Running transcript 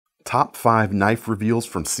Top 5 knife reveals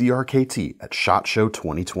from CRKT at SHOT Show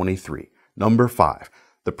 2023. Number 5.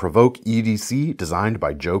 The Provoke EDC, designed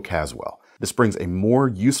by Jow Caswell. This brings a more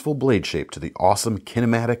useful blade shape to the awesome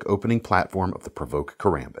kinematic opening platform of the Provoke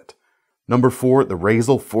Karambit. Number 4. The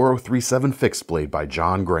Razel 4037 fixed blade by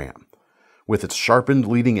Jon Graham. With its sharpened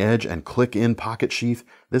leading edge and click-in pocket sheath,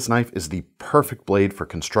 this knife is the perfect blade for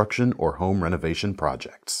construction or home renovation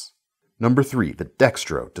projects. Number 3. The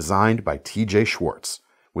Dextro, designed by Schwarz.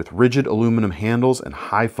 With rigid aluminum handles and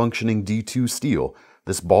high-functioning D2 steel,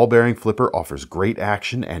 this ball-bearing flipper offers great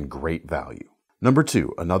action and great value. Number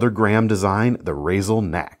 2. Another Graham design, the Razel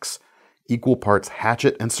Nax. Equal parts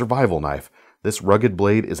hatchet and survival knife, this rugged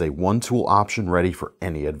blade is a one-tool option ready for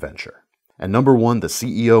any adventure. And number 1, the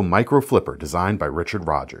CEO Microflipper, designed by Richard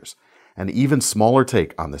Rogers. An even smaller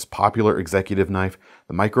take on this popular executive knife,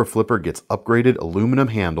 the Microflipper gets upgraded aluminum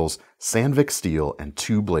handles, Sandvik steel, and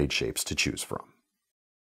 2 blade shapes to choose from.